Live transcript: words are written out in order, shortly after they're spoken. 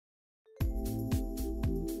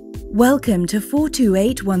Welcome to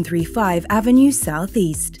 428135 Avenue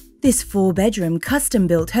Southeast. This 4-bedroom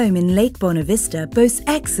custom-built home in Lake Bonavista boasts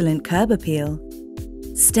excellent curb appeal.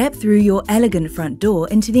 Step through your elegant front door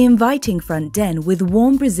into the inviting front den with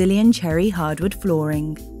warm Brazilian cherry hardwood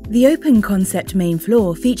flooring. The open-concept main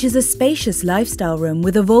floor features a spacious lifestyle room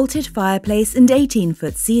with a vaulted fireplace and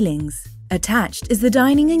 18-foot ceilings. Attached is the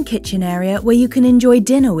dining and kitchen area where you can enjoy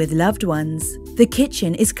dinner with loved ones. The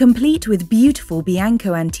kitchen is complete with beautiful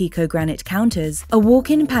Bianco Antico granite counters, a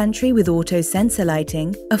walk-in pantry with auto sensor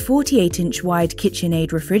lighting, a 48-inch wide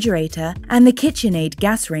KitchenAid refrigerator, and the KitchenAid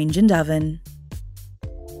gas range and oven.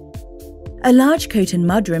 A large coat and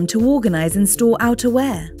mudroom to organize and store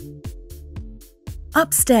outerwear.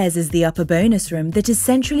 Upstairs is the upper bonus room that is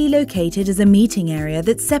centrally located as a meeting area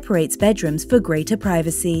that separates bedrooms for greater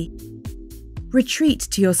privacy. Retreat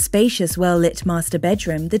to your spacious, well-lit master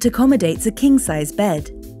bedroom that accommodates a king-size bed.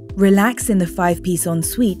 Relax in the 5-piece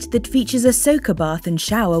ensuite that features a soaker bath and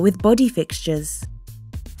shower with body fixtures.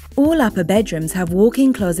 All upper bedrooms have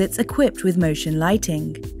walk-in closets equipped with motion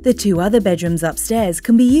lighting. The 2 other bedrooms upstairs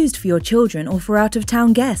can be used for your children or for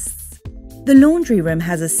out-of-town guests. The laundry room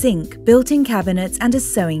has a sink, built-in cabinets and a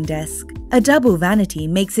sewing desk. A double vanity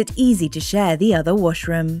makes it easy to share the other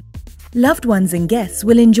washroom. Loved ones and guests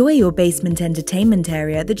will enjoy your basement entertainment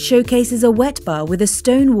area that showcases a wet bar with a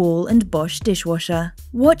stone wall and Bosch dishwasher.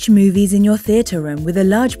 Watch movies in your theatre room with a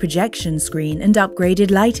large projection screen and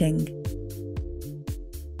upgraded lighting.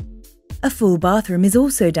 A full bathroom is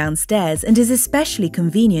also downstairs and is especially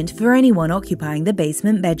convenient for anyone occupying the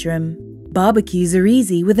basement bedroom. Barbecues are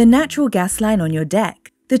easy with a natural gas line on your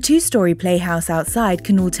deck. The 2-story playhouse outside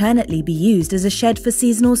can alternately be used as a shed for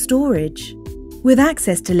seasonal storage. With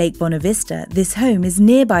access to Lake Bonavista, this home is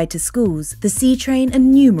nearby to schools, the sea train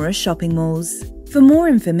and numerous shopping malls. For more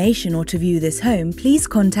information or to view this home, please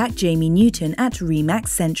contact Jamie Newton at Remax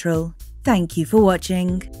Central. Thank you for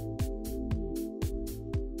watching.